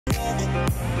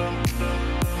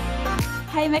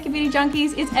Hey Mecca Beauty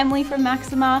Junkies, it's Emilie from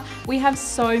Maxima. We have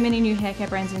so many new hair care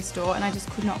brands in store and I just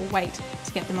could not wait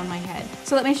to get them on my head.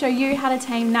 So let me show you how to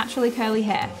tame naturally curly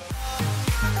hair.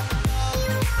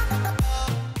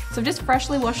 So I've just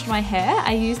freshly washed my hair.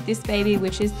 I used this baby,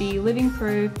 which is the Living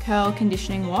Proof Curl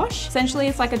Conditioning Wash. Essentially,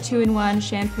 it's like a 2-in-1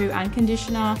 shampoo and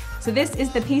conditioner. So this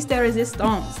is the piece de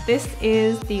resistance. This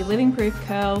is the Living Proof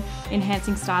Curl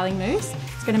Enhancing Styling Mousse.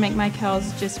 It's gonna make my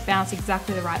curls just bounce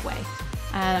exactly the right way.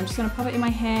 And I'm just gonna pop it in my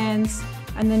hands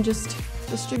and then just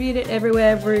distribute it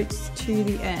everywhere, roots to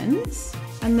the ends.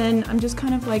 And then I'm just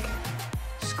kind of like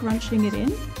scrunching it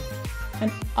in and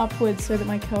upwards so that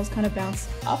my curls kind of bounce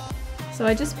up. So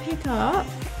I just pick up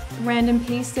random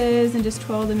pieces and just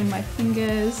twirl them in my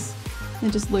fingers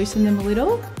and just loosen them a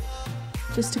little,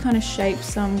 just to kind of shape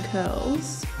some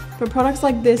curls. But products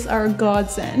like this are a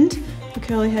godsend for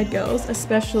curly haired girls,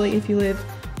 especially if you live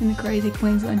in the crazy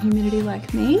Queensland humidity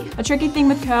like me. A tricky thing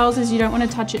with curls is you don't want to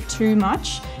touch it too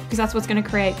much because that's what's going to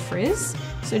create frizz.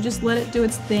 So just let it do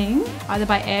its thing, either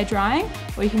by air drying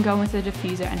or you can go in with a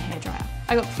diffuser and hairdryer.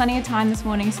 I got plenty of time this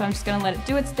morning, so I'm just going to let it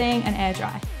do its thing and air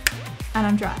dry. And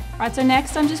I'm dry. Right, so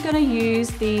next I'm just gonna use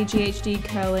the GHD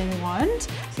curling wand.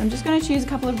 So I'm just gonna choose a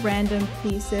couple of random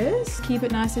pieces, keep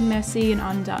it nice and messy and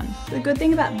undone. The good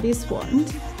thing about this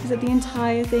wand is that the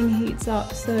entire thing heats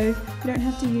up, so you don't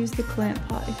have to use the clamp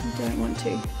part if you don't want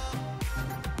to.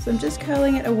 So I'm just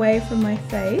curling it away from my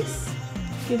face,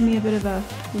 give me a bit of a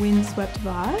windswept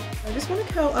vibe. I just wanna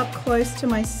curl up close to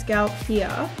my scalp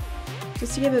here,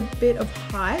 just to give a bit of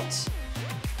height.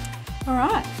 All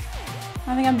right.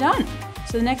 I think I'm done.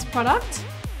 So the next product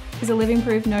is a Living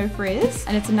Proof No Frizz,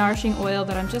 and it's a nourishing oil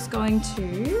that I'm just going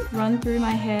to run through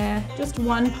my hair. Just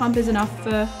one pump is enough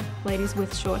for ladies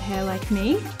with short hair like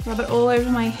me. Rub it all over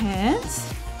my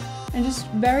hands and just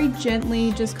very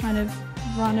gently just kind of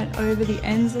run it over the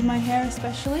ends of my hair,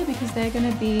 especially because they're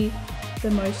gonna be the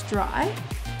most dry,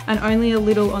 and only a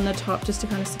little on the top just to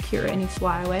kind of secure any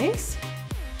flyaways.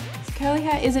 Curly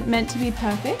hair isn't meant to be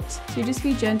perfect, so you just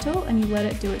be gentle and you let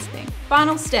it do its thing.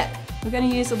 Final step, we're gonna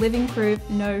use a Living Proof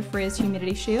No Frizz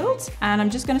Humidity Shield, and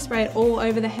I'm just gonna spray it all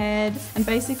over the head, and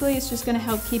basically it's just gonna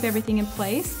help keep everything in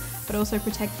place, but also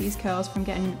protect these curls from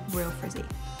getting real frizzy.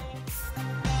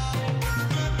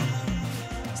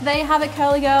 So there you have it,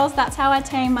 curly girls, that's how I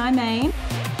tame my mane.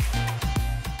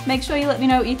 Make sure you let me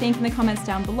know what you think in the comments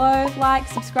down below, like,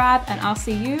 subscribe, and I'll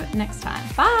see you next time.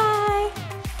 Bye!